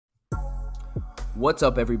What's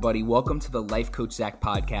up, everybody? Welcome to the Life Coach Zach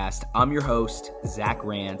podcast. I'm your host, Zach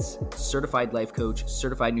Rance, certified life coach,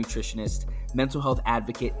 certified nutritionist, mental health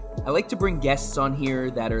advocate. I like to bring guests on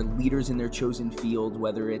here that are leaders in their chosen field,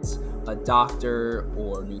 whether it's a doctor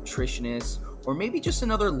or nutritionist, or maybe just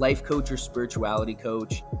another life coach or spirituality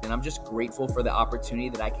coach. And I'm just grateful for the opportunity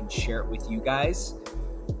that I can share it with you guys.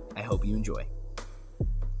 I hope you enjoy.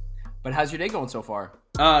 But how's your day going so far?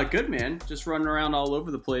 Good, man. Just running around all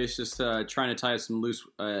over the place, just trying to tie some loose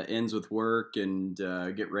ends with work and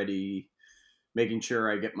get ready, making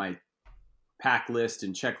sure I get my pack list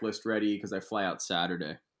and checklist ready because I fly out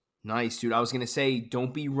Saturday. Nice, dude. I was going to say,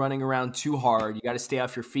 don't be running around too hard. You got to stay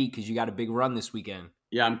off your feet because you got a big run this weekend.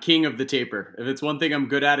 Yeah, I'm king of the taper. If it's one thing I'm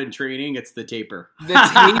good at in training, it's the taper. The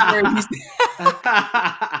taper.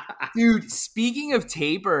 Dude, speaking of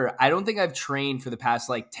taper, I don't think I've trained for the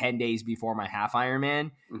past 10 days before my half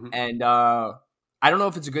Ironman. Mm-hmm. And I don't know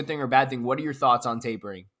if it's a good thing or a bad thing. What are your thoughts on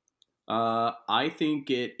tapering? I think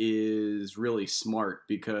it is really smart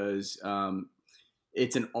because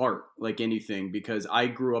it's an art like anything, because I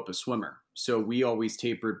grew up a swimmer. So we always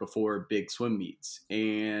tapered before big swim meets.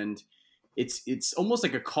 And it's almost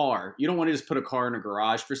like a car. You don't want to just put a car in a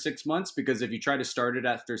garage for 6 months, because if you try to start it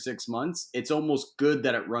after 6 months, it's almost good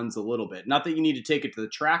that it runs a little bit. Not that you need to take it to the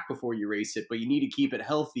track before you race it, but you need to keep it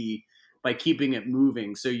healthy by keeping it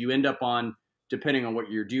moving. So you end up on, depending on what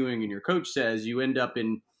you're doing and your coach says, you end up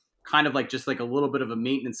in kind of just like a little bit of a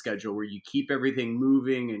maintenance schedule where you keep everything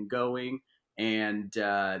moving and going. And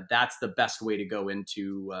that's the best way to go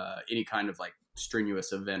into any kind of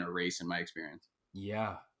strenuous event or race, in my experience.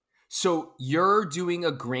 Yeah. So you're doing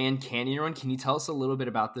a Grand Canyon run. Can you tell us a little bit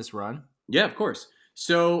about this run? Yeah, of course.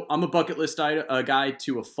 So I'm a bucket list guy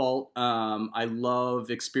to a fault. I love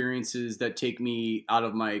experiences that take me out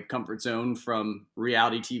of my comfort zone, from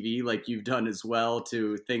reality TV, like you've done as well,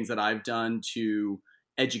 to things that I've done, to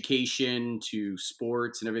education, to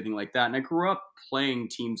sports and everything like that. And I grew up playing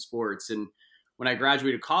team sports. And when I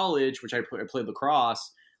graduated college, which I played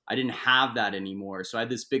lacrosse, I didn't have that anymore. So I had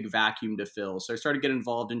this big vacuum to fill. So I started getting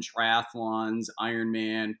involved in triathlons,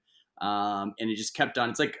 Ironman, and it just kept on.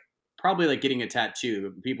 It's probably like getting a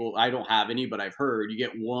tattoo. I don't have any, but I've heard you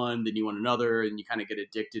get one, then you want another, and you kind of get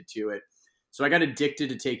addicted to it. So I got addicted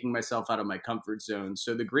to taking myself out of my comfort zone.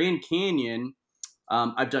 So the Grand Canyon,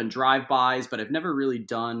 I've done drive-bys, but I've never really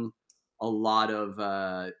done a lot of,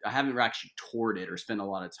 I haven't actually toured it or spent a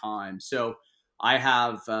lot of time. So I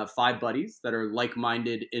have 5 buddies that are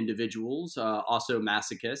like-minded individuals, also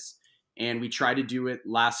masochists, and we tried to do it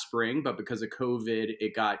last spring, but because of COVID,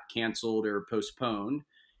 it got canceled or postponed.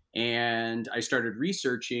 And I started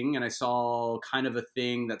researching, and I saw kind of a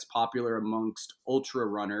thing that's popular amongst ultra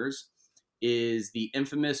runners is the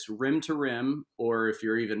infamous rim to rim, or if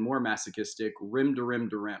you're even more masochistic, rim to rim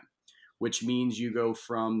to rim, which means you go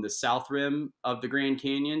from the south rim of the Grand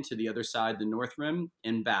Canyon to the other side, the north rim,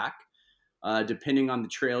 and back. Depending on the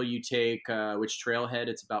trail you take, which trailhead,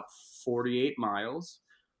 it's about 48 miles.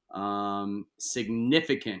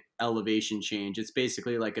 Significant elevation change. It's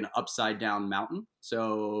basically like an upside down mountain,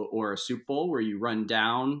 or a soup bowl where you run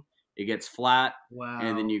down, it gets flat, wow,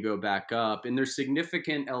 and then you go back up. And there's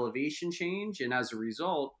significant elevation change, and as a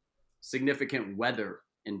result, significant weather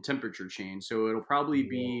and temperature change. So it'll probably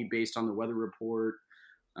be based on the weather report.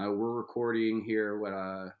 We're recording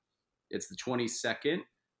here. It's the 22nd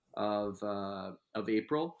of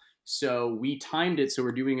April. So we timed it. So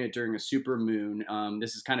we're doing it during a super moon.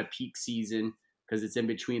 This is kind of peak season because it's in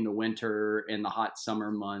between the winter and the hot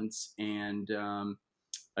summer months. And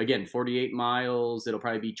again, 48 miles, it'll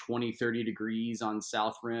probably be 20, 30 degrees on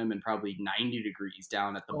South Rim and probably 90 degrees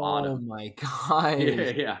down at the bottom. Oh my God.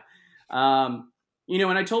 Yeah.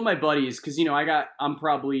 And I told my buddies, because,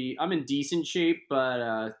 I'm in decent shape,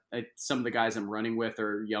 but some of the guys I'm running with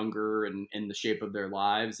are younger and in the shape of their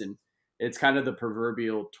lives. And it's kind of the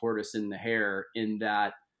proverbial tortoise in the hare, in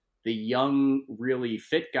that the young, really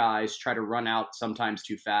fit guys try to run out sometimes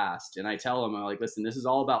too fast. And I tell them, I'm like, listen, this is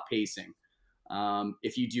all about pacing.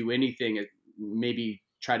 If you do anything, maybe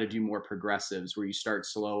try to do more progressives where you start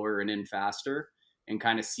slower and end faster and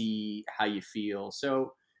kind of see how you feel.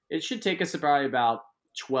 So it should take us probably about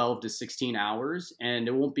 12 to 16 hours, and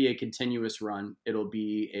it won't be a continuous run. It'll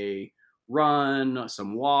be a run,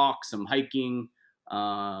 some walk, some hiking.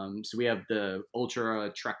 So we have the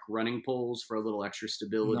Ultra Trek running poles for a little extra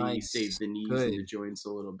stability, nice, save the knees and the joints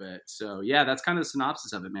a little bit. So yeah, that's kind of the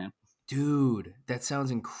synopsis of it, man. Dude, that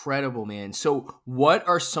sounds incredible, man. So what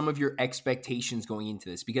are some of your expectations going into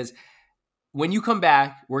this? Because when you come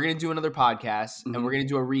back, we're going to do another podcast, and we're going to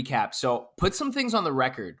do a recap. So put some things on the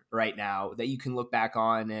record right now that you can look back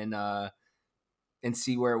on and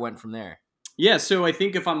see where it went from there. Yeah, so I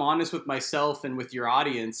think if I'm honest with myself and with your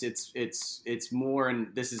audience, it's more,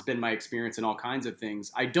 and this has been my experience in all kinds of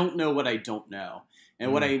things. I don't know what I don't know,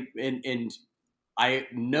 and what and I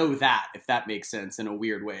know that, if that makes sense in a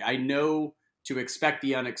weird way. I know to expect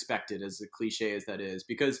the unexpected, as cliche as that is,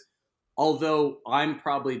 because although I'm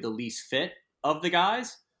probably the least fit of the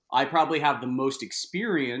guys, I probably have the most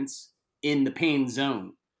experience in the pain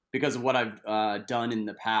zone because of what I've done in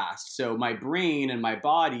the past. So my brain and my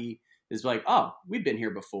body is like, oh, we've been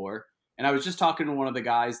here before. And I was just talking to one of the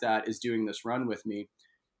guys that is doing this run with me.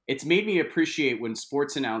 It's made me appreciate when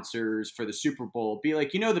sports announcers for the Super Bowl be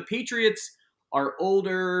like, the Patriots are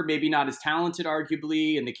older, maybe not as talented,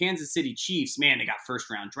 arguably, and the Kansas City Chiefs, man, they got first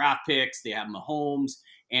round draft picks, they have Mahomes,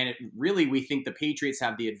 and really we think the Patriots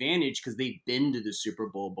have the advantage because they've been to the Super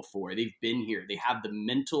Bowl before. They've been here. They have the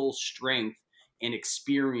mental strength and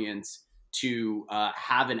experience to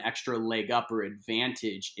have an extra leg up or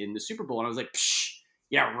advantage in the Super Bowl. And I was like, psh,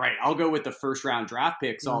 yeah, right. I'll go with the first round draft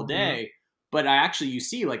picks all day. But you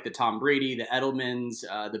see like the Tom Brady, the Edelmans,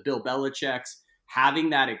 the Bill Belichick's,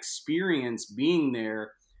 having that experience being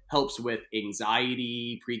there helps with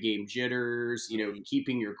anxiety, pregame jitters,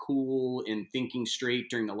 keeping your cool and thinking straight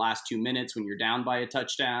during the last 2 minutes when you're down by a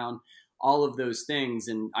touchdown, all of those things.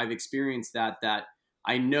 And I've experienced that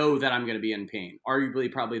I know that I'm going to be in pain,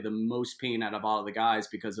 arguably probably the most pain out of all of the guys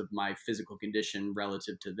because of my physical condition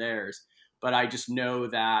relative to theirs. But I just know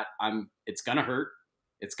that it's going to hurt.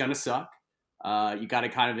 It's going to suck. You got to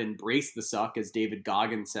kind of embrace the suck, as David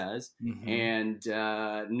Goggins says, and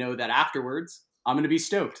know that afterwards I'm going to be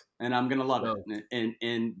stoked and I'm going to love it.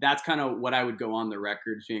 And that's kind of what I would go on the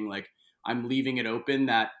record being like, I'm leaving it open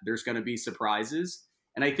that there's going to be surprises.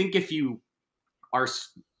 And I think if you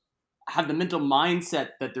have the mental mindset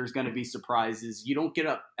that there's going to be surprises, you don't get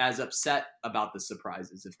as upset about the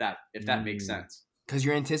surprises, if that makes sense. Because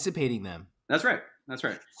you're anticipating them. That's right. That's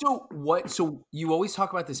right. So you always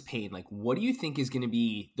talk about this pain. Like, what do you think is going to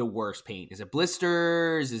be the worst pain? Is it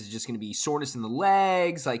blisters? Is it just going to be soreness in the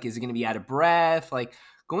legs? Like, is it going to be out of breath? Like,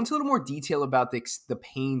 go into a little more detail about the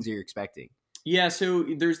pains you're expecting. Yeah, so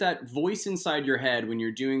there's that voice inside your head when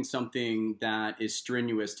you're doing something that is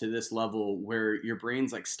strenuous to this level where your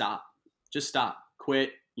brain's like, stop, just stop,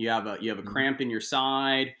 quit. You have a cramp in your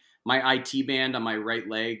side. My IT band on my right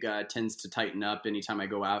leg tends to tighten up anytime I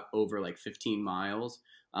go out over like 15 miles.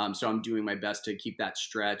 So I'm doing my best to keep that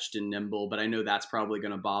stretched and nimble, but I know that's probably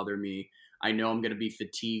going to bother me. I know I'm going to be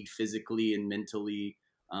fatigued physically and mentally.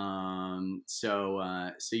 So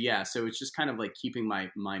it's just kind of like keeping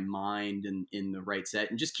my mind in the right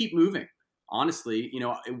set and just keep moving. Honestly,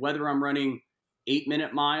 whether I'm running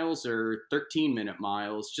 8-minute miles or 13-minute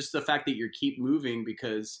miles, just the fact that you keep moving,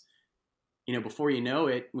 because before you know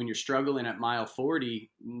it, when you're struggling at mile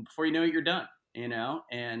 40, before you know it, you're done,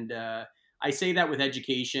 and I say that with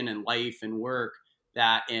education and life and work,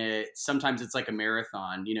 that sometimes it's like a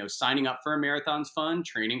marathon. Signing up for a marathon's fun,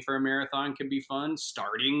 training for a marathon can be fun,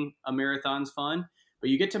 starting a marathon's fun, but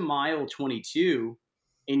you get to mile 22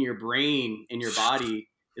 in your brain, in your body,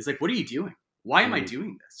 it's like, what are you doing? Why am I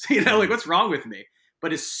doing this? Like, what's wrong with me?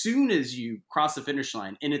 But as soon as you cross the finish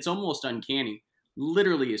line, and it's almost uncanny,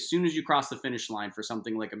 literally as soon as you cross the finish line for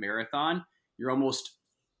something like a marathon, you're almost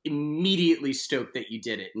immediately stoked that you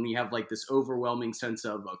did it. And you have like this overwhelming sense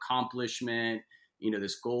of accomplishment,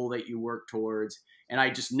 this goal that you work towards. And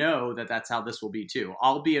I just know that that's how this will be too.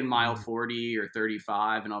 I'll be in mile 40 or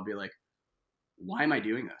 35 and I'll be like, why am I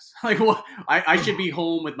doing this? Like, what? I should be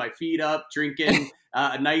home with my feet up, drinking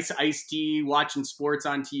a nice iced tea, watching sports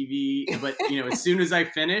on TV. But, as soon as I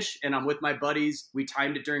finish and I'm with my buddies, we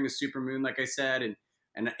timed it during the supermoon, like I said,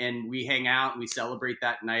 and we hang out and we celebrate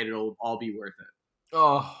that night. It'll all be worth it.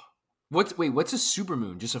 Oh, what's a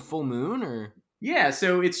supermoon? Just a full moon, or? Yeah,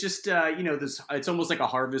 so it's just, it's almost like a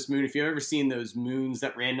harvest moon. If you've ever seen those moons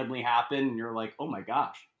that randomly happen and you're like, oh my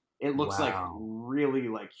gosh, it looks like really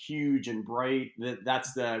like huge and bright.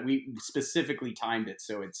 We specifically timed it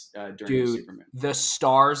so it's during the supermoon. The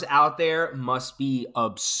stars out there must be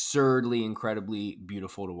absurdly, incredibly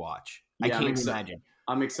beautiful to watch. Yeah, I can't imagine.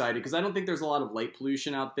 I'm excited because I don't think there's a lot of light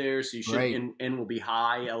pollution out there, so you should, and will be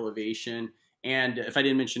high elevation. And if I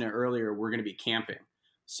didn't mention it earlier, we're going to be camping.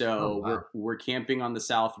 So we're camping on the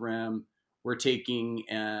South Rim. We're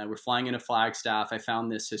flying into Flagstaff. I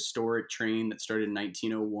found this historic train that started in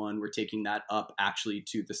 1901. We're taking that up actually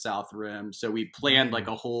to the South Rim. So we planned like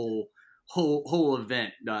a whole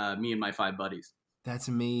event, me and my 5 buddies. That's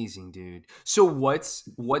amazing, dude. So what's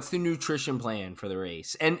the nutrition plan for the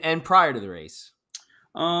race and prior to the race?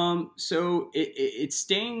 So it's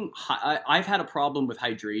staying. I've had a problem with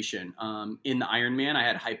hydration. In the Ironman, I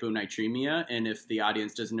had hyponatremia, and if the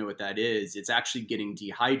audience doesn't know what that is, it's actually getting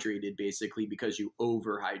dehydrated basically because you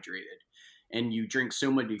overhydrated, and you drink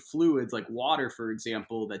so many fluids like water, for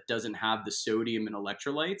example, that doesn't have the sodium and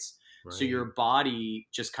electrolytes. So Right. your body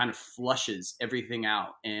just kind of flushes everything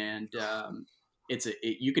out, and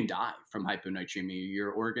you can die from hyponatremia. Your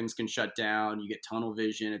organs can shut down. You get tunnel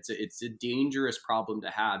vision. It's a dangerous problem to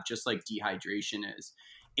have, just like dehydration is.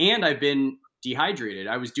 And I've been dehydrated.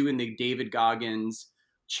 I was doing the David Goggins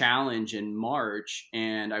challenge in March,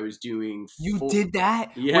 and I was doing You did that?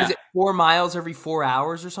 What is yeah, it, 4 miles every 4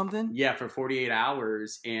 hours or something? yeah, for 48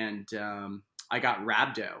 hours, and I got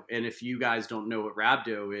rhabdo. And if you guys don't know what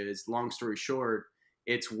rhabdo is, long story short,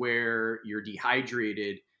 it's where you're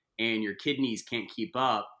dehydrated and your kidneys can't keep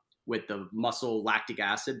up with the muscle lactic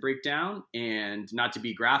acid breakdown. And not to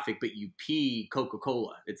be graphic, but you pee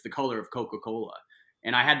Coca-Cola. It's the color of Coca-Cola.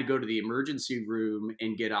 And I had to go to the emergency room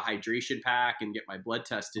and get a hydration pack and get my blood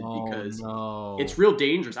tested Oh because it's no. real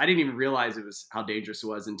dangerous. I didn't even realize it was how dangerous it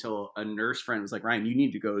was until a nurse friend was like, Ryan, you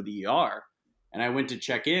need to go to the ER. And I went to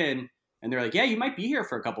check in, and they're like, yeah, you might be here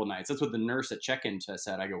for a couple of nights. That's what the nurse at check-in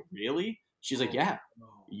said. I go, really? She's like, yeah, No.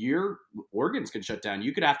 your organs can shut down.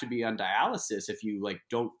 You could have to be on dialysis if you like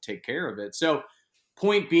don't take care of it. So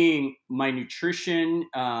point being, my nutrition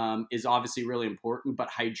is obviously really important, but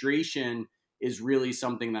hydration is really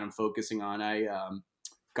something that I'm focusing on. I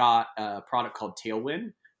got a product called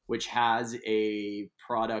Tailwind, which has a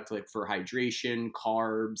product like for hydration,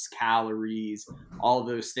 carbs, calories, all of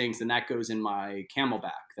those things. And that goes in my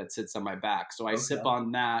Camelback that sits on my back. So I sip Okay.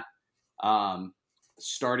 on that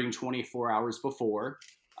starting 24 hours before.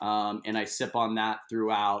 And I sip on that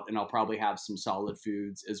throughout, and I'll probably have some solid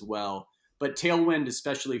foods as well. But Tailwind is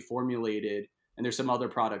specially formulated, and there's some other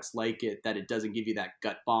products like it that it doesn't give you that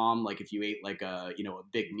gut bomb, like if you ate like a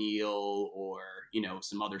big meal or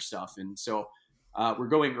some other stuff. And so we're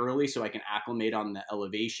going early so I can acclimate on the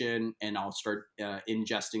elevation, and I'll start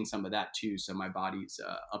ingesting some of that too, so my body's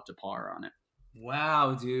up to par on it.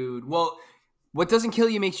 Wow, dude. Well, what doesn't kill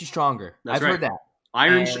you makes you stronger. That's I've right. heard that.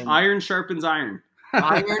 Iron And iron sharpens iron.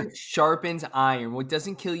 iron sharpens iron. What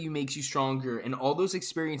doesn't kill you makes you stronger. And all those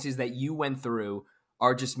experiences that you went through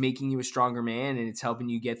are just making you a stronger man, and it's helping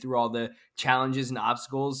you get through all the challenges and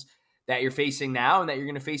obstacles that you're facing now and that you're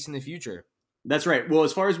going to face in the future. That's right. Well,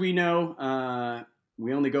 as far as we know,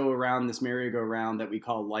 we only go around this merry-go-round that we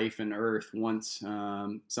call life and Earth once.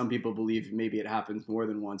 Some people believe maybe it happens more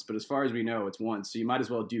than once, but as far as we know, it's once. So you might as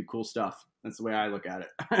well do cool stuff. That's the way I look at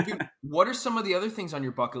it. Dude, what are some of the other things on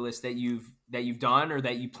your bucket list that you've done or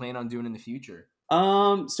that you plan on doing in the future?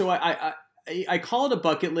 So I call it a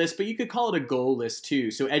bucket list, but you could call it a goal list too.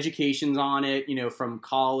 So education's on it, from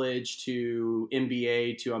college to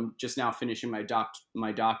MBA to I'm just now finishing my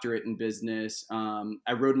doctorate in business.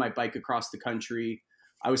 I rode my bike across the country.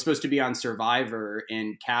 I was supposed to be on Survivor,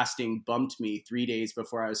 and casting bumped me 3 days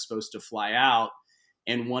before I was supposed to fly out.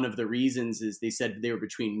 And one of the reasons is they said they were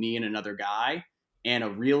between me and another guy, and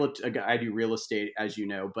I do real estate, as you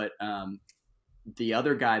know, but the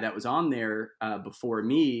other guy that was on there before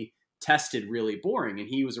me tested really boring, and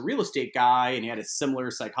he was a real estate guy, and he had a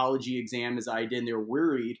similar psychology exam as I did, and they were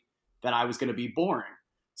worried that I was going to be boring.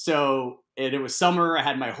 So, and it was summer. I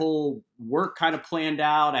had my whole work kind of planned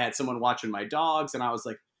out. I had someone watching my dogs, and I was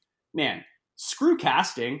like, man, screw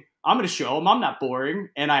casting. I'm going to show them I'm not boring.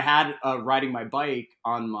 And I had riding my bike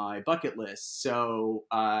on my bucket list. So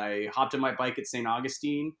I hopped on my bike at St.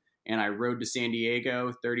 Augustine, and I rode to San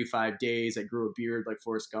Diego, 35 days. I grew a beard like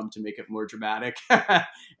Forrest Gump to make it more dramatic.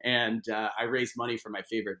 And I raised money for my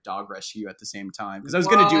favorite dog rescue at the same time because I was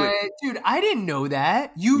going to do it. Dude, I didn't know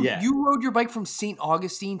that. You Yeah. you rode your bike from St.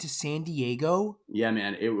 Augustine to San Diego? Yeah,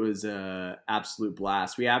 man, it was a absolute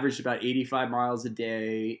blast. We averaged about 85 miles a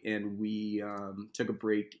day, and we took a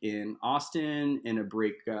break in Austin and a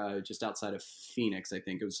break just outside of Phoenix. I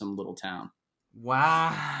think it was some little town.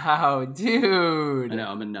 Wow, dude. I know,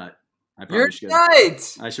 I'm a nut. I You're probably should.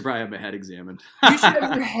 nuts. I should probably have my head examined. You should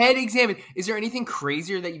have your head examined. Is there anything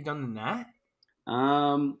crazier that you've done than that?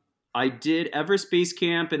 I did Everest Base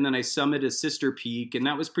Camp, and then I summited a sister peak, and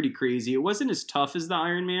that was pretty crazy. It wasn't as tough as the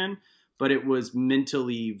Ironman, but it was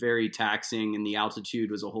mentally very taxing, and the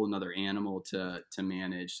altitude was a whole nother animal to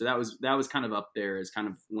manage. So that was kind of up there as kind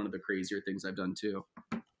of one of the crazier things I've done too.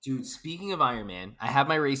 Dude, speaking of Ironman, I have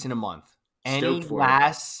my race in a month. Any Stoked for it.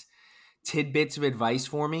 last tidbits of advice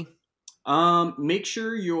for me? Make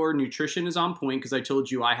sure your nutrition is on point, because I told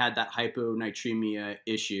you I had that hyponatremia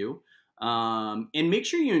issue. And make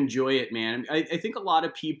sure you enjoy it, man. I think a lot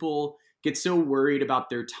of people get so worried about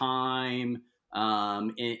their time,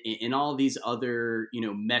 and all these other,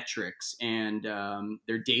 metrics, and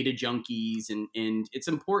they're data junkies, and it's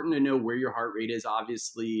important to know where your heart rate is,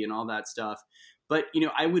 obviously, and all that stuff. But,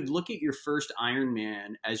 I would look at your first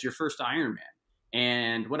Ironman as your first Ironman.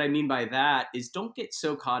 And what I mean by that is don't get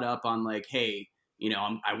so caught up on like, hey,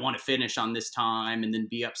 I want to finish on this time, and then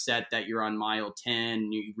be upset that you're on mile 10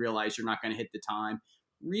 and you realize you're not going to hit the time.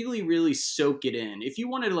 Really, really soak it in. If you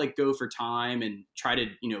wanted to like go for time and try to,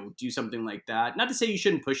 do something like that, not to say you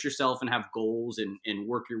shouldn't push yourself and have goals and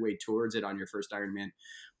work your way towards it on your first Ironman,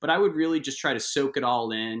 but I would really just try to soak it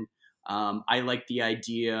all in. I like the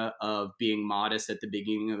idea of being modest at the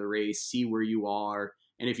beginning of the race, see where you are.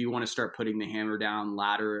 And if you want to start putting the hammer down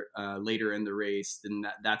later in the race, then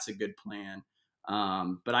that's a good plan.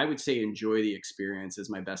 But I would say enjoy the experience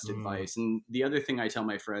is my best advice. And the other thing I tell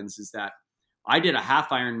my friends is that I did a half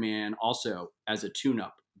Ironman also as a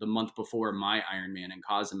tune-up the month before my Ironman in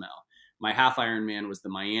Cozumel. My half Ironman was the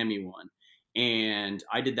Miami one. And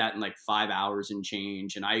I did that in like 5 hours and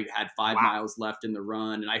change. And I had 5 miles left in the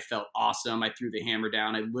run, and I felt awesome. I threw the hammer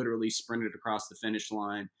down. I literally sprinted across the finish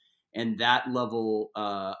line. And that level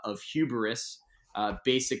of hubris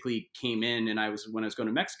basically came in. And when I was going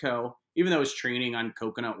to Mexico, even though I was training on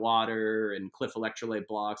coconut water and Cliff electrolyte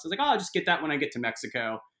blocks, I was like, I'll just get that when I get to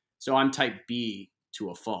Mexico. So I'm type B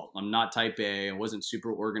to a fault. I'm not type A. I wasn't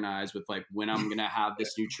super organized with like when I'm going to have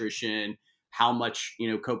this nutrition, how much,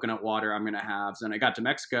 coconut water I'm going to have. So when I got to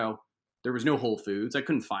Mexico, there was no Whole Foods. I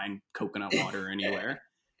couldn't find coconut water anywhere.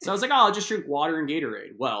 So I was like, I'll just drink water and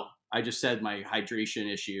Gatorade. Well, I just said my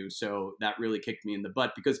hydration issue. So that really kicked me in the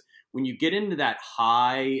butt, because when you get into that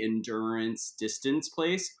high endurance distance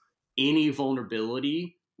place, any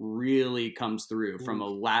vulnerability really comes through, from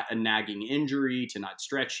a nagging injury to not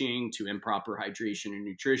stretching to improper hydration and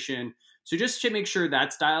nutrition. So just to make sure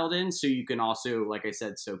that's dialed in, so you can also, like I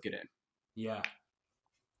said, soak it in. Yeah.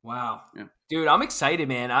 Wow. Yeah. Dude, I'm excited,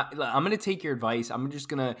 man. I'm going to take your advice. I'm just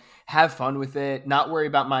going to have fun with it, not worry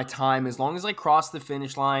about my time. As long as I cross the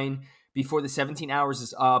finish line before the 17 hours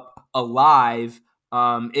is up alive,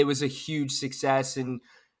 it was a huge success. And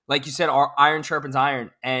like you said, iron sharpens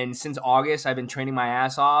iron. And since August, I've been training my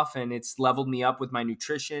ass off, and it's leveled me up with my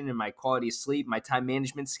nutrition and my quality of sleep, my time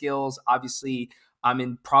management skills. Obviously, I'm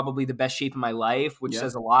in probably the best shape of my life, which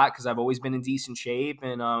says a lot, because I've always been in decent shape.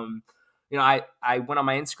 And, I went on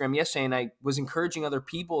my Instagram yesterday, and I was encouraging other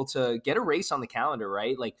people to get a race on the calendar,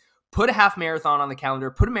 right? Like, put a half marathon on the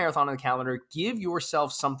calendar, put a marathon on the calendar, give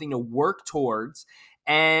yourself something to work towards.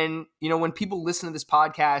 And, when people listen to this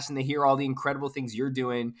podcast and they hear all the incredible things you're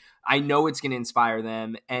doing, I know it's going to inspire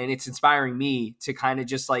them, and it's inspiring me to kind of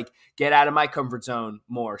just like get out of my comfort zone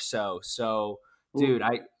more. So dude,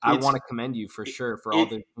 I want to commend you for sure for all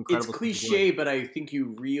the incredible things. It's cliche, but I think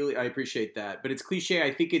I appreciate that. But it's cliche.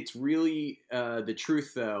 I think it's really the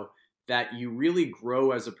truth, though, that you really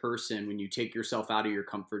grow as a person when you take yourself out of your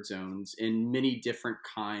comfort zones in many different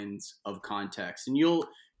kinds of contexts. And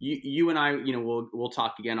you and I, we'll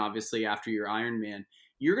talk again, obviously, after your Ironman.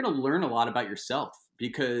 You're going to learn a lot about yourself,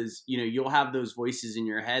 because, you'll have those voices in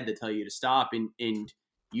your head that tell you to stop, and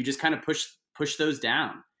you just kind of push those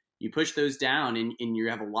down. You push those down, and you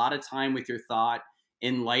have a lot of time with your thought.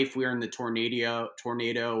 In life, we're in the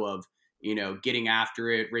tornado of, getting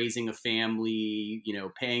after it, raising a family,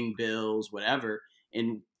 paying bills, whatever.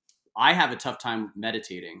 And I have a tough time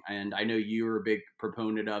meditating, and I know you're a big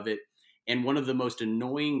proponent of it. And one of the most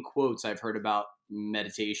annoying quotes I've heard about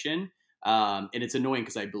meditation, and it's annoying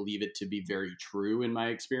because I believe it to be very true in my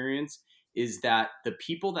experience, is that the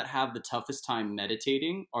people that have the toughest time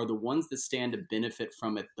meditating are the ones that stand to benefit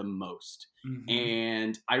from it the most. Mm-hmm.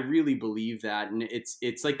 And I really believe that. And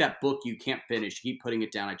it's like that book you can't finish. You keep putting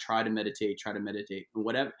it down. I try to meditate.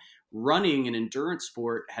 Whatever. Running an endurance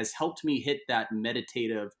sport has helped me hit that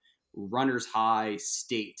meditative runner's high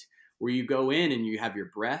state, where you go in and you have your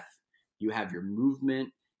breath, you have your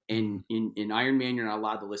movement. And in Ironman, you're not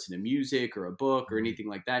allowed to listen to music or a book or anything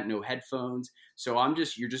like that. No headphones. So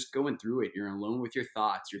you're just going through it. You're alone with your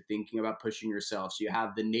thoughts. You're thinking about pushing yourself. So you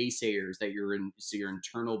have the naysayers that your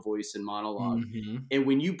internal voice and monologue. Mm-hmm. And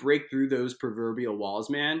when you break through those proverbial walls,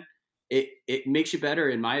 man, it makes you better,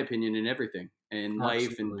 in my opinion, in everything, in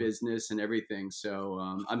life and business and everything. So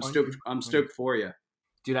I'm stoked for you.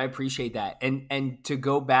 Dude, I appreciate that. And to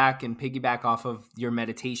go back and piggyback off of your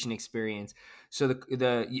meditation experience. So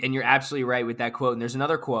and you're absolutely right with that quote. And there's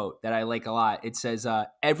another quote that I like a lot. It says,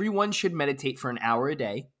 everyone should meditate for an hour a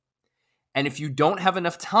day. And if you don't have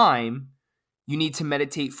enough time, you need to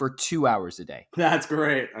meditate for 2 hours a day. That's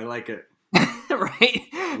great. I like it. Right?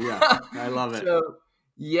 Yeah, I love it.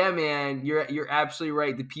 Yeah, man, you're absolutely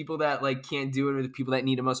right. The people that like can't do it are the people that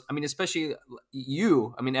need it most. I mean, especially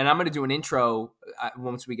you. I mean, and I'm going to do an intro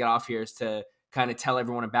once we get off here is to kind of tell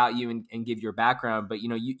everyone about you and give your background. But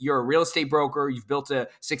you're a real estate broker. You've built a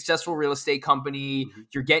successful real estate company. Mm-hmm.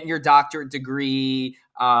 You're getting your doctorate degree.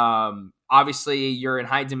 Obviously, you're in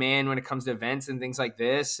high demand when it comes to events and things like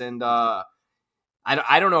this. And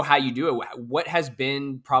I don't know how you do it. What has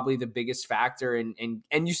been probably the biggest factor? And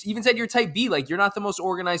you even said you're type B, like you're not the most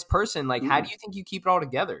organized person. Like, how do you think you keep it all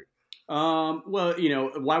together? Well,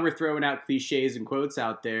 while we're throwing out cliches and quotes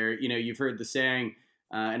out there, you've heard the saying,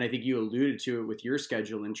 and I think you alluded to it with your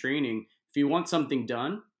schedule and training. If you want something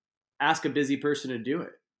done, ask a busy person to do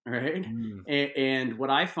it. Right. Mm. And what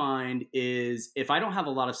I find is if I don't have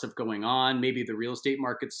a lot of stuff going on, maybe the real estate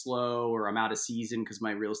market's slow or I'm out of season because my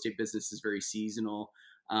real estate business is very seasonal.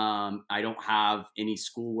 I don't have any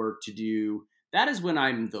schoolwork to do. That is when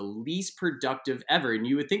I'm the least productive ever. And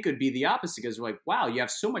you would think it would be the opposite because like, wow, you have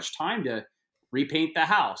so much time to repaint the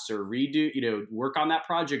house or redo, work on that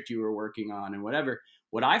project you were working on and whatever.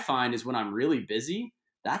 What I find is when I'm really busy,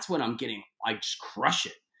 that's when I just crush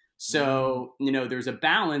it. So, there's a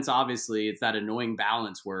balance, obviously. It's that annoying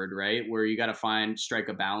balance word, right? Where you got to strike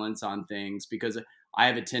a balance on things because I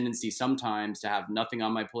have a tendency sometimes to have nothing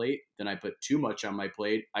on my plate. Then I put too much on my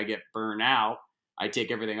plate. I get burnt out. I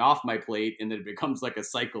take everything off my plate and then it becomes like a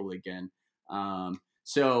cycle again.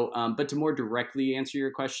 But to more directly answer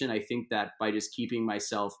your question, I think that by just keeping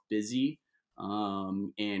myself busy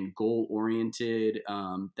and goal oriented,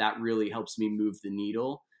 that really helps me move the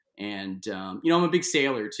needle. And, I'm a big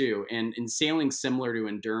sailor too. And sailing's similar to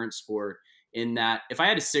endurance sport in that if I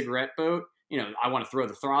had a cigarette boat, I want to throw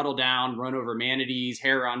the throttle down, run over manatees,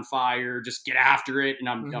 hair on fire, just get after it.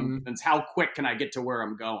 And it's how quick can I get to where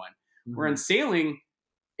I'm going? Mm-hmm. Where in sailing,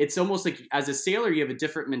 it's almost like as a sailor, you have a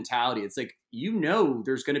different mentality. It's like,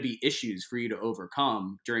 there's going to be issues for you to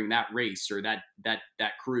overcome during that race or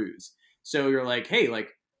that cruise. So you're like, hey,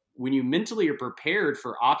 like when you mentally are prepared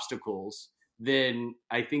for obstacles, then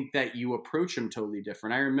I think that you approach them totally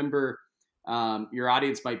different. I remember your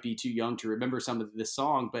audience might be too young to remember some of this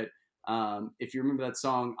song, but if you remember that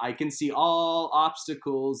song, I can see all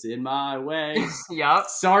obstacles in my way. Yeah.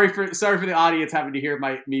 Sorry for the audience having to hear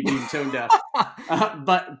me being tone deaf.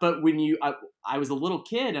 But when I was a little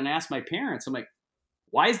kid and I asked my parents, I'm like,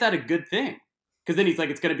 why is that a good thing? Because then he's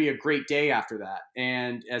like, it's going to be a great day after that.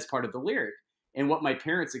 And as part of the lyric, and what my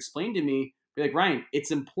parents explained to me, they're like, Ryan,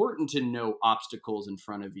 it's important to know obstacles in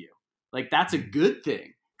front of you. Like, that's a good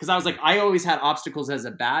thing. Because I was like, I always had obstacles as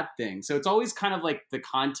a bad thing. So it's always kind of like the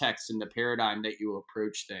context and the paradigm that you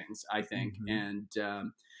approach things, I think. Mm-hmm.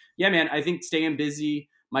 And yeah, man, I think staying busy.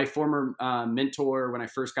 My former mentor, when I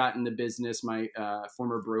first got in the business, my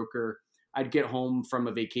former broker, I'd get home from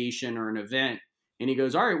a vacation or an event and he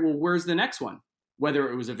goes, all right, well, where's the next one?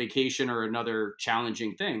 Whether it was a vacation or another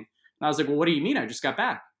challenging thing. And I was like, well, what do you mean? I just got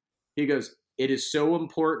back. He goes, it is so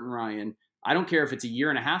important, Ryan. I don't care if it's a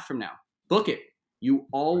year and a half from now. Book it. You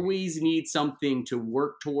always need something to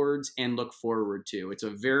work towards and look forward to. It's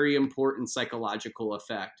a very important psychological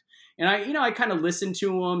effect. And I kind of listened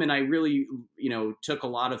to him and I really, took a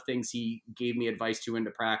lot of things he gave me advice to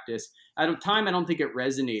into practice. At the time, I don't think it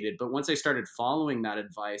resonated. But once I started following that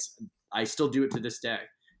advice, I still do it to this day.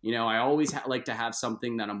 I always like to have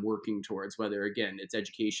something that I'm working towards, whether, again, it's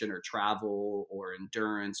education or travel or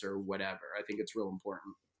endurance or whatever. I think it's real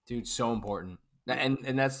important. Dude, so important.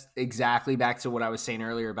 And that's exactly back to what I was saying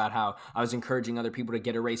earlier about how I was encouraging other people to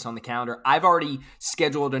get a race on the calendar. I've already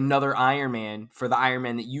scheduled another Ironman for the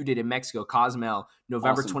Ironman that you did in Mexico, Cozumel,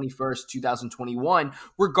 November 21st, 2021.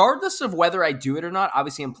 Regardless of whether I do it or not,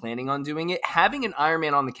 obviously I'm planning on doing it. Having an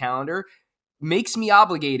Ironman on the calendar makes me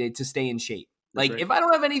obligated to stay in shape. Like, if I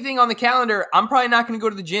don't have anything on the calendar, I'm probably not going to go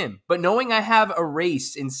to the gym. But knowing I have a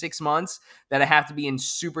race in 6 months that I have to be in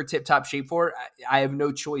super tip-top shape for, I have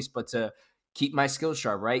no choice but to keep my skills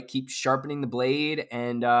sharp, right? Keep sharpening the blade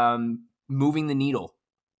and moving the needle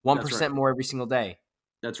 1% more every single day.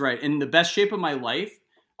 That's right. In the best shape of my life,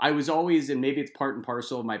 I was always, and maybe it's part and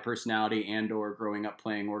parcel of my personality and or growing up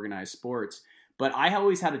playing organized sports, but I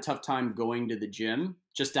always had a tough time going to the gym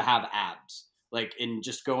just to have abs. Like, and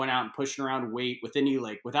just going out and pushing around weight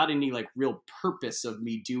without any real purpose of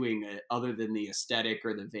me doing it other than the aesthetic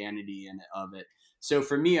or the vanity of it. So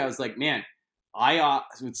for me, I was like, man, I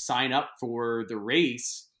would sign up for the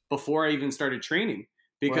race before I even started training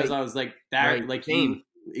because I was like that,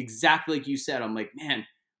 exactly like you said. I'm like, man,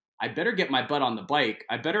 I better get my butt on the bike.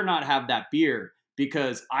 I better not have that beer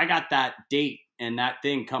because I got that date and that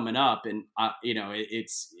thing coming up. And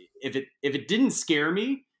it's if it didn't scare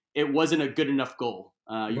me, it wasn't a good enough goal.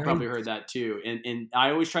 You probably heard that too. And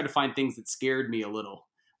I always try to find things that scared me a little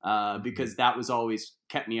because that was always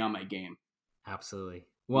kept me on my game. Absolutely.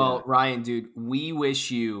 Well, Ryan, dude, we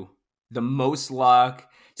wish you the most luck,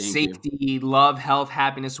 safety, love, health,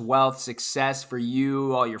 happiness, wealth, success for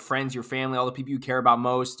you, all your friends, your family, all the people you care about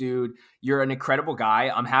most, dude. You're an incredible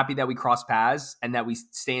guy. I'm happy that we cross paths and that we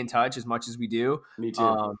stay in touch as much as we do. Me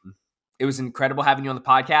too. It was incredible having you on the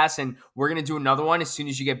podcast, and we're going to do another one as soon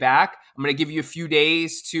as you get back. I'm going to give you a few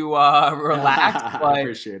days to relax. I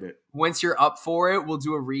appreciate it. Once you're up for it, we'll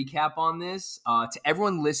do a recap on this. To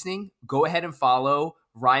everyone listening, go ahead and follow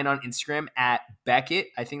Ryan on Instagram at Beckett.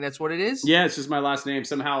 I think that's what it is. Yeah, it's just my last name.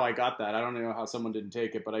 Somehow I got that. I don't know how someone didn't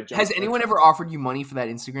take it, but I jumped. Has anyone ever offered you money for that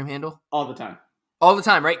Instagram handle? All the time. All the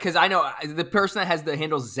time, right? Because I know the person that has the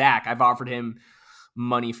handle Zach, I've offered him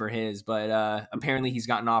money for his, but apparently he's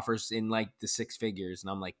gotten offers in like the six figures, and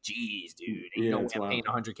I'm like, geez, dude, ain't no way I'm paying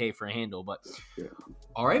 $100K for a handle. But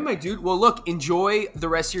all right, my dude. Well, look, enjoy the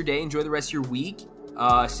rest of your day, enjoy the rest of your week.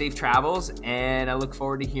 Safe travels, and I look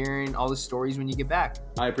forward to hearing all the stories when you get back.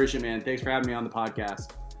 I appreciate it, man. Thanks for having me on the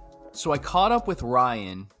podcast. So I caught up with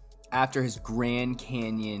Ryan after his Grand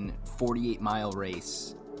Canyon 48-mile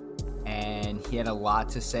race, and he had a lot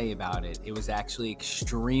to say about it. It was actually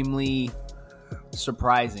extremely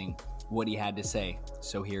surprising what he had to say.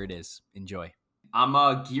 So here it is. Enjoy.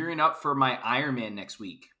 I'm gearing up for my Ironman next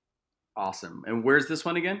week. Awesome. And where's this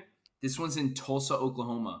one again? This one's in Tulsa,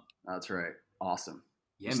 Oklahoma. That's right. Awesome.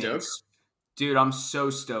 Yeah, man. Dude, I'm so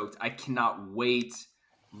stoked. I cannot wait.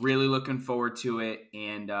 Really looking forward to it.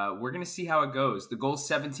 And we're going to see how it goes. The goal's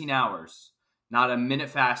 17 hours, not a minute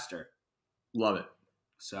faster. Love it.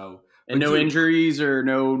 So, and no injuries or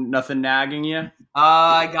nothing nagging you?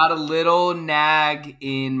 I got a little nag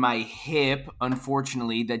in my hip,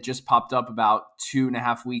 unfortunately, that just popped up about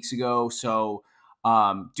 2.5 weeks ago. So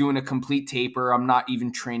doing a complete taper. I'm not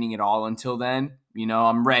even training at all until then. You know,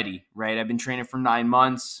 I'm ready, right? I've been training for 9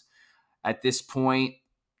 months. At this point,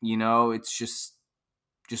 you know, it's just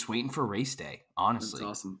waiting for race day, honestly.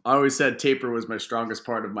 That's awesome. I always said taper was my strongest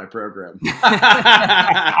part of my program.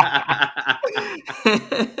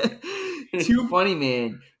 Too funny,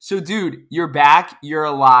 man. So, dude, you're back. You're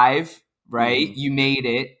alive, right? Mm-hmm. You made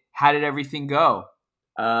it. How did everything go?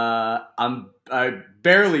 I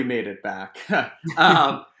barely made it back.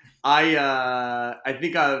 I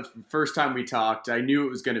think first time we talked, I knew it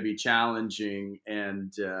was going to be challenging,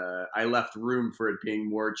 and I left room for it being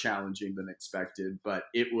more challenging than expected, but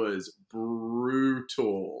it was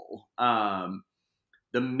brutal. The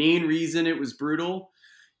main reason it was brutal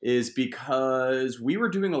is because we were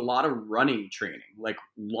doing a lot of running training, like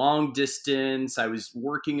long distance. I was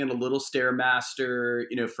working in a little Stairmaster,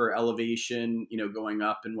 you know, for elevation, you know, going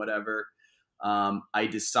up and whatever. I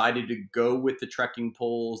decided to go with the trekking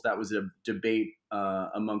poles. That was a debate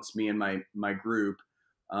amongst me and my group.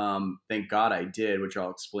 Thank God I did, which I'll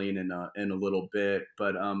explain in a little bit.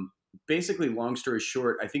 But basically, long story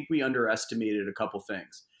short, I think we underestimated a couple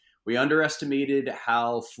things. We underestimated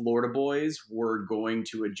how Florida boys were going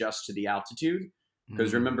to adjust to the altitude.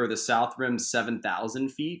 Because remember, the South Rim's 7,000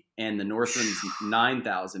 feet and the North Rim's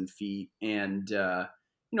 9,000 feet. And,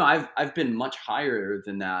 you know, I've been much higher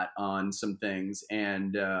than that on some things.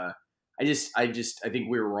 And I think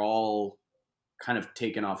we were all kind of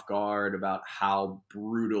taken off guard about how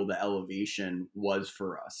brutal the elevation was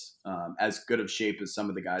for us, as good of shape as some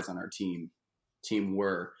of the guys on our team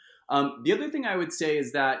were. The other thing I would say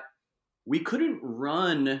is that we couldn't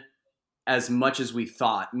run as much as we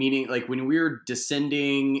thought, meaning like when we were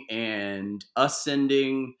descending and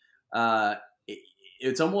ascending,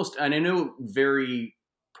 it's almost, and I know very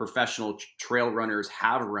professional trail runners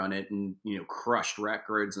have run it and, you know, crushed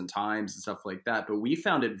records and times and stuff like that, but we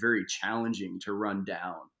found it very challenging to run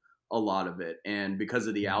down a lot of it. And because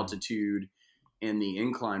of the altitude and the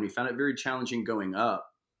incline, we found it very challenging going up.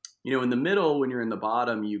 You know, in the middle, when you're in the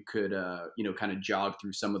bottom, you could, you know, kind of jog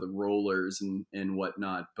through some of the rollers and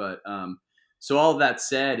whatnot. But so all of that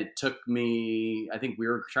said, it took me, I think we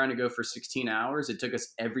were trying to go for 16 hours. It took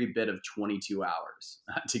us every bit of 22 hours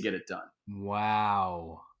to get it done.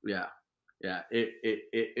 Wow. Yeah. Yeah.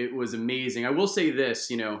 It was amazing. I will say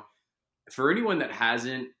this, you know, for anyone that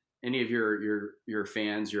hasn't, any of your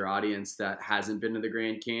fans, your audience that hasn't been to the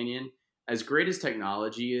Grand Canyon, as great as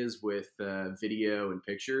technology is with video and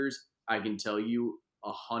pictures, I can tell you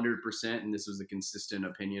 100%, and this was a consistent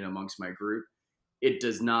opinion amongst my group, it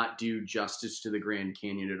does not do justice to the Grand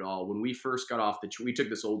Canyon at all. When we first got off we took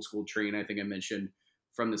this old school train, I think I mentioned,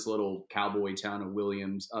 from this little cowboy town of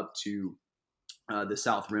Williams up to the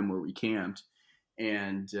South Rim where we camped.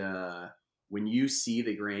 And when you see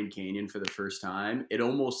the Grand Canyon for the first time, it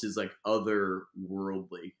almost is like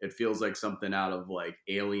otherworldly. It feels like something out of like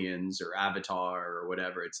Aliens or Avatar or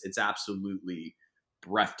whatever. It's absolutely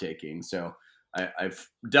breathtaking. So I've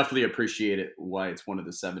definitely appreciated why it's one of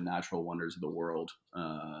the 7 natural wonders of the world.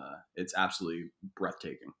 It's absolutely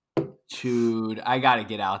breathtaking. Dude, I got to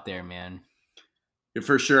get out there, man.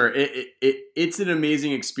 For sure. It's an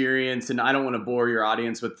amazing experience, and I don't want to bore your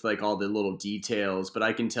audience with like all the little details, but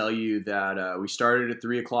I can tell you that we started at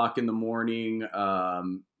 3:00 in the morning.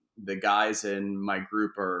 The guys in my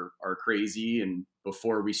group are crazy, and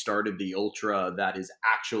before we started the ultra that is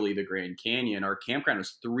actually the Grand Canyon, our campground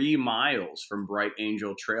was 3 miles from Bright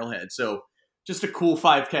Angel Trailhead. So just a cool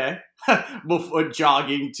 5K before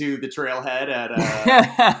jogging to the trailhead at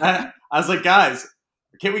I was like, guys,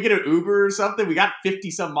 can we get an Uber or something? We got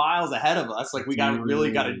 50 some miles ahead of us. Like we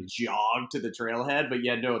really got to jog to the trailhead, but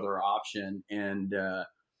yeah, no other option. And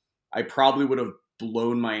I probably would have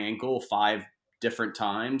blown my ankle 5 different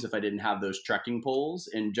times if I didn't have those trekking poles.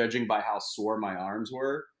 And judging by how sore my arms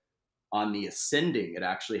were on the ascending, it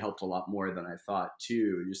actually helped a lot more than I thought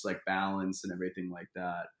too. Just like balance and everything like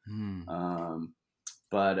that.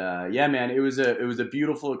 But yeah, man, it was a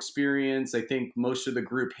beautiful experience. I think most of the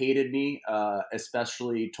group hated me,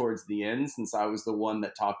 especially towards the end, since I was the one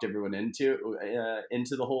that talked everyone into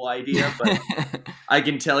the whole idea. But I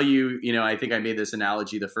can tell you, I think I made this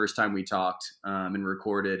analogy the first time we talked and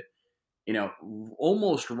recorded.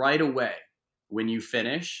 Almost right away when you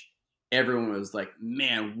finish, everyone was like,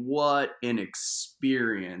 "Man, what an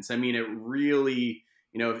experience!" I mean, it really.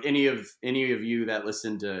 If any of you that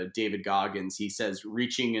listen to David Goggins, he says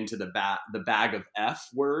reaching into the bag of F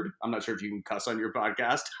word. I'm not sure if you can cuss on your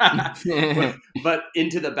podcast, but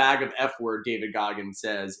into the bag of F word, David Goggins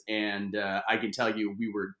says. And I can tell you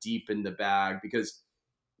we were deep in the bag because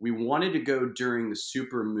we wanted to go during the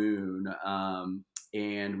super moon,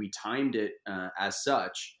 and we timed it as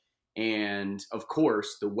such. And of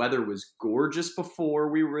course, the weather was gorgeous before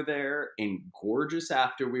we were there and gorgeous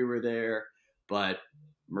after we were there. But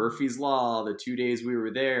Murphy's Law, the 2 days we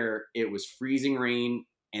were there, it was freezing rain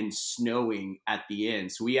and snowing at the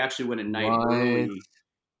end. So we actually went a night early.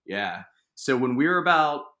 Yeah. So when we were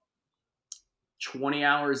about 20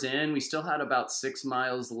 hours in, we still had about 6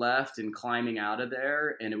 miles left and climbing out of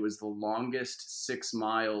there. And it was the longest 6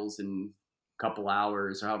 miles in a couple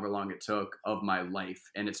hours or however long it took of my life.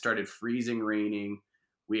 And it started freezing raining.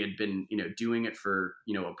 We had been, doing it for,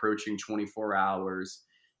 approaching 24 hours.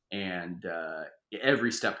 And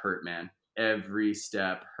every step hurt, man. Every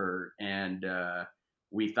step hurt. And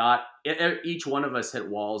we thought each one of us hit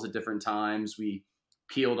walls at different times. We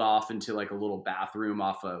peeled off into like a little bathroom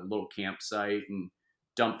off a little campsite and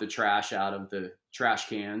dumped the trash out of the trash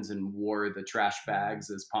cans and wore the trash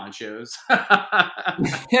bags as ponchos.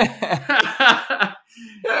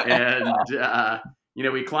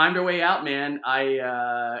 And we climbed our way out, man.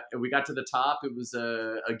 We got to the top. It was,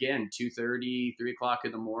 again, 2:30, 3:00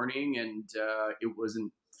 in the morning, and it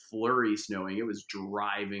wasn't flurry snowing. It was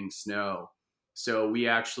driving snow. So we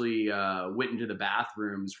actually went into the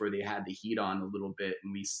bathrooms where they had the heat on a little bit,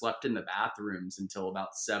 and we slept in the bathrooms until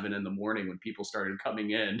about 7 in the morning when people started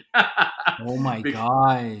coming in. Oh my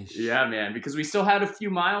gosh. Yeah, man, because we still had a few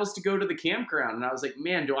miles to go to the campground. And I was like,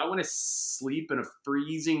 man, do I want to sleep in a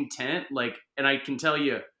freezing tent? Like, and I can tell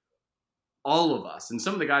you, all of us, and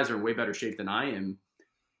some of the guys are in way better shape than I am.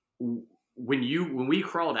 When we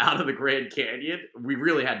crawled out of the Grand Canyon, we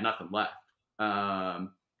really had nothing left.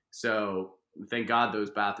 So thank God those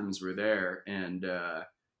bathrooms were there. And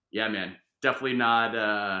yeah, man, definitely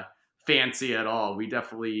not fancy at all. We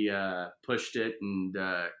definitely pushed it, and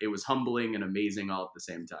it was humbling and amazing all at the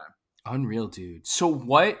same time. Unreal, dude. So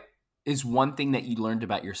what is one thing that you learned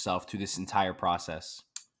about yourself through this entire process?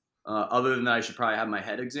 Other than that, I should probably have my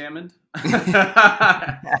head examined.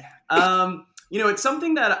 It's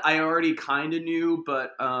something that I already kind of knew,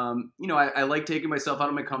 but I like taking myself out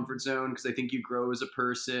of my comfort zone because I think you grow as a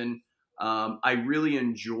person. I really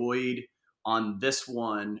enjoyed on this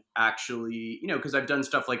one, actually, because I've done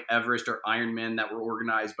stuff like Everest or Ironman that were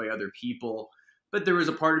organized by other people. But there was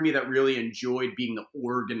a part of me that really enjoyed being the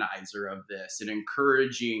organizer of this and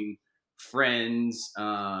encouraging friends,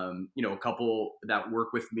 a couple that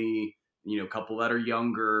work with me, a couple that are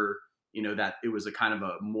younger, that it was a kind of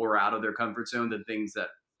a more out of their comfort zone than things that,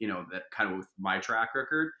 that kind of with my track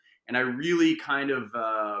record. And I really kind of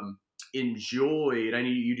enjoyed, I know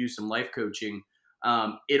you do some life coaching.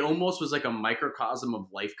 It almost was like a microcosm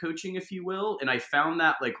of life coaching, if you will. And I found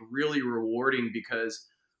that like really rewarding because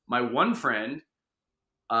my one friend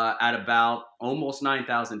at about almost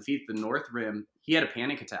 9,000 feet, the North Rim, he had a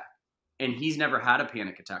panic attack, and he's never had a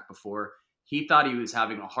panic attack before. He thought he was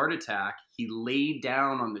having a heart attack. He laid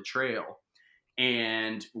down on the trail,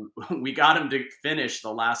 and we got him to finish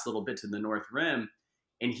the last little bit to the North Rim,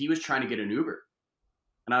 and he was trying to get an Uber.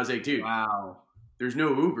 And I was like, dude, wow, there's no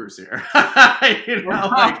Ubers here. You know,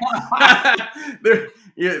 like,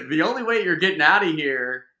 the only way you're getting out of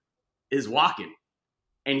here is walking.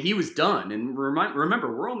 And he was done. And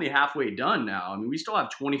remember, we're only halfway done now. I mean, we still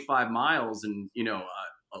have 25 miles and,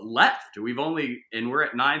 left. We're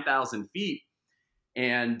at 9,000 feet.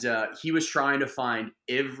 And he was trying to find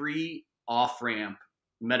every off-ramp,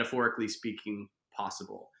 metaphorically speaking,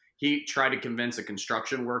 possible. He tried to convince a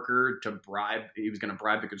construction worker he was going to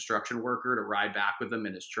bribe the construction worker to ride back with him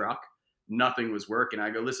in his truck. Nothing was working.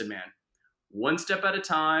 I go, listen, man, one step at a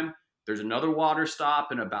time. There's another water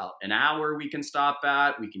stop in about an hour we can stop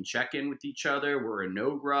at. We can check in with each other. We're in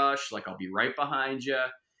no rush. Like, I'll be right behind you.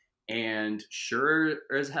 And sure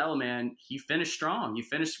as hell, man, he finished strong. He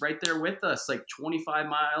finished right there with us, like 25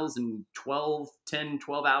 miles and 12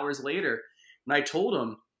 hours later. And I told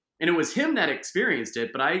him, and it was him that experienced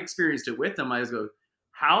it, but I experienced it with him. I just go,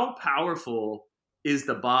 how powerful is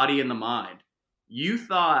the body and the mind? You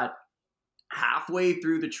thought halfway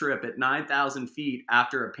through the trip at 9,000 feet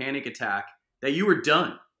after a panic attack that you were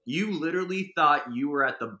done. You literally thought you were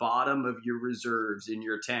at the bottom of your reserves in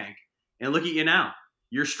your tank. And look at you now.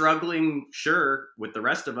 You're struggling, sure, with the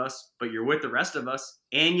rest of us, but you're with the rest of us,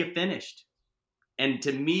 and you finished. And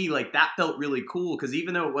to me, like, that felt really cool, because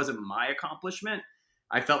even though it wasn't my accomplishment,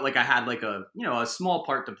 I felt like I had like a small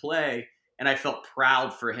part to play, and I felt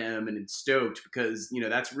proud for him and stoked because,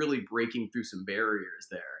 that's really breaking through some barriers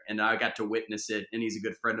there. And I got to witness it, and he's a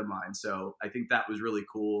good friend of mine. So I think that was really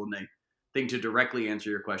cool. And I think, to directly answer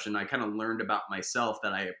your question, I kind of learned about myself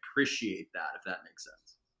that I appreciate that, if that makes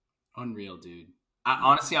sense. Unreal, dude.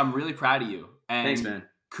 Honestly, I'm really proud of you. And thanks, man.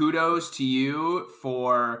 Kudos to you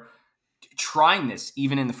for trying this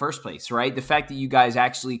even in the first place, right? The fact that you guys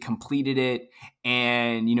actually completed it,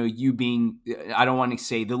 and you being, I don't want to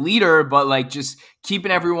say the leader, but like just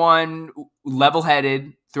keeping everyone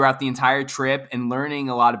level-headed throughout the entire trip and learning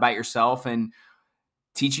a lot about yourself and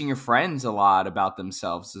teaching your friends a lot about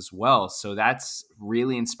themselves as well. So that's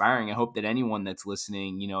really inspiring. I hope that anyone that's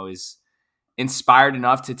listening, is inspired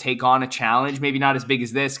enough to take on a challenge, maybe not as big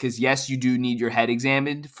as this, because yes, you do need your head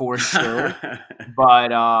examined for sure.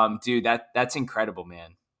 But dude, that's incredible,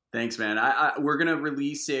 man. Thanks, man. We're gonna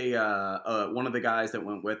release one of the guys that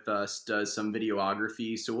went with us does some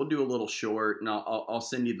videography, so we'll do a little short, and I'll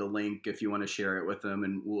send you the link if you want to share it with them,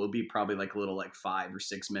 and we'll be probably like a little 5 or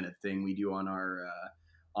 6 minute thing we do on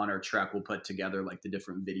our trek. We'll put together like the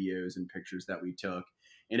different videos and pictures that we took.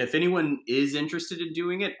 And if anyone is interested in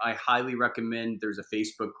doing it, I highly recommend, there's a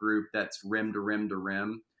Facebook group that's Rim to Rim to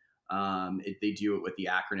Rim. They do it with the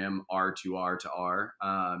acronym R2R to R.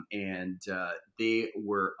 And they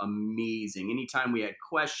were amazing. Anytime we had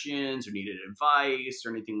questions or needed advice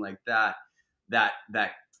or anything like that, that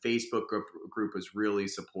Facebook group was really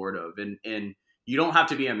supportive. And you don't have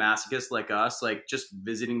to be a masochist like us, like just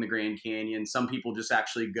visiting the Grand Canyon. Some people just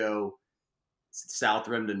actually go South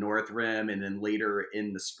Rim to North Rim, and then later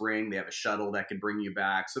in the spring they have a shuttle that can bring you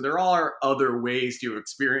back. So there are other ways to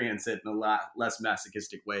experience it in a lot less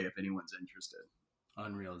masochistic way if anyone's interested.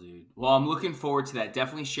 Unreal, dude. Well, I'm looking forward to that.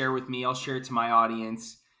 Definitely share with me. I'll share it to my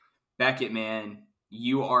audience. Beckett, man,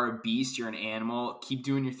 you are a beast. You're an animal. Keep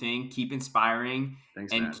doing your thing. Keep inspiring.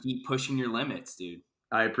 Thanks, and man. Keep pushing your limits, dude.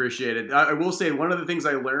 I appreciate it. I will say one of the things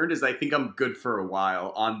I learned is I think I'm good for a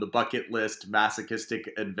while on the bucket list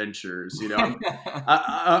masochistic adventures.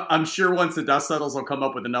 I'm sure once the dust settles, I'll come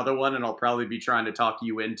up with another one, and I'll probably be trying to talk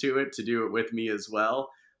you into it to do it with me as well.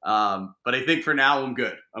 But I think for now I'm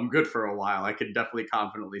good. I'm good for a while. I can definitely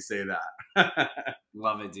confidently say that.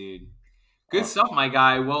 Love it, dude. Good stuff, my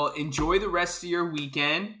guy. Well, enjoy the rest of your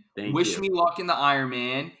weekend. Wish me luck in the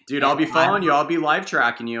Ironman. Dude, I'll be following you. I'll be live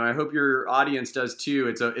tracking you. I hope your audience does too.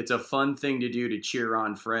 It's a fun thing to do to cheer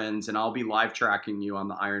on friends, and I'll be live tracking you on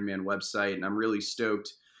the Ironman website, and I'm really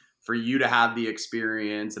stoked for you to have the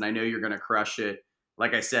experience, and I know you're going to crush it.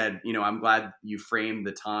 Like I said, I'm glad you framed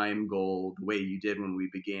the time goal the way you did when we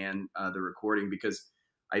began the recording, because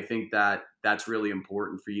I think that that's really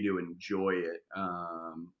important for you to enjoy it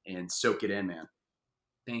and soak it in, man.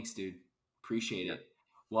 Thanks, dude. Appreciate it.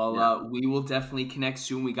 Well, we will definitely connect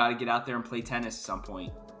soon. We got to get out there and play tennis at some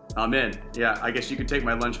point. I'm in. Yeah, I guess you can take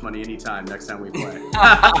my lunch money anytime next time we play.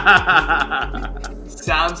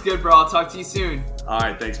 Sounds good, bro. I'll talk to you soon. All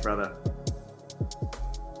right. Thanks, brother.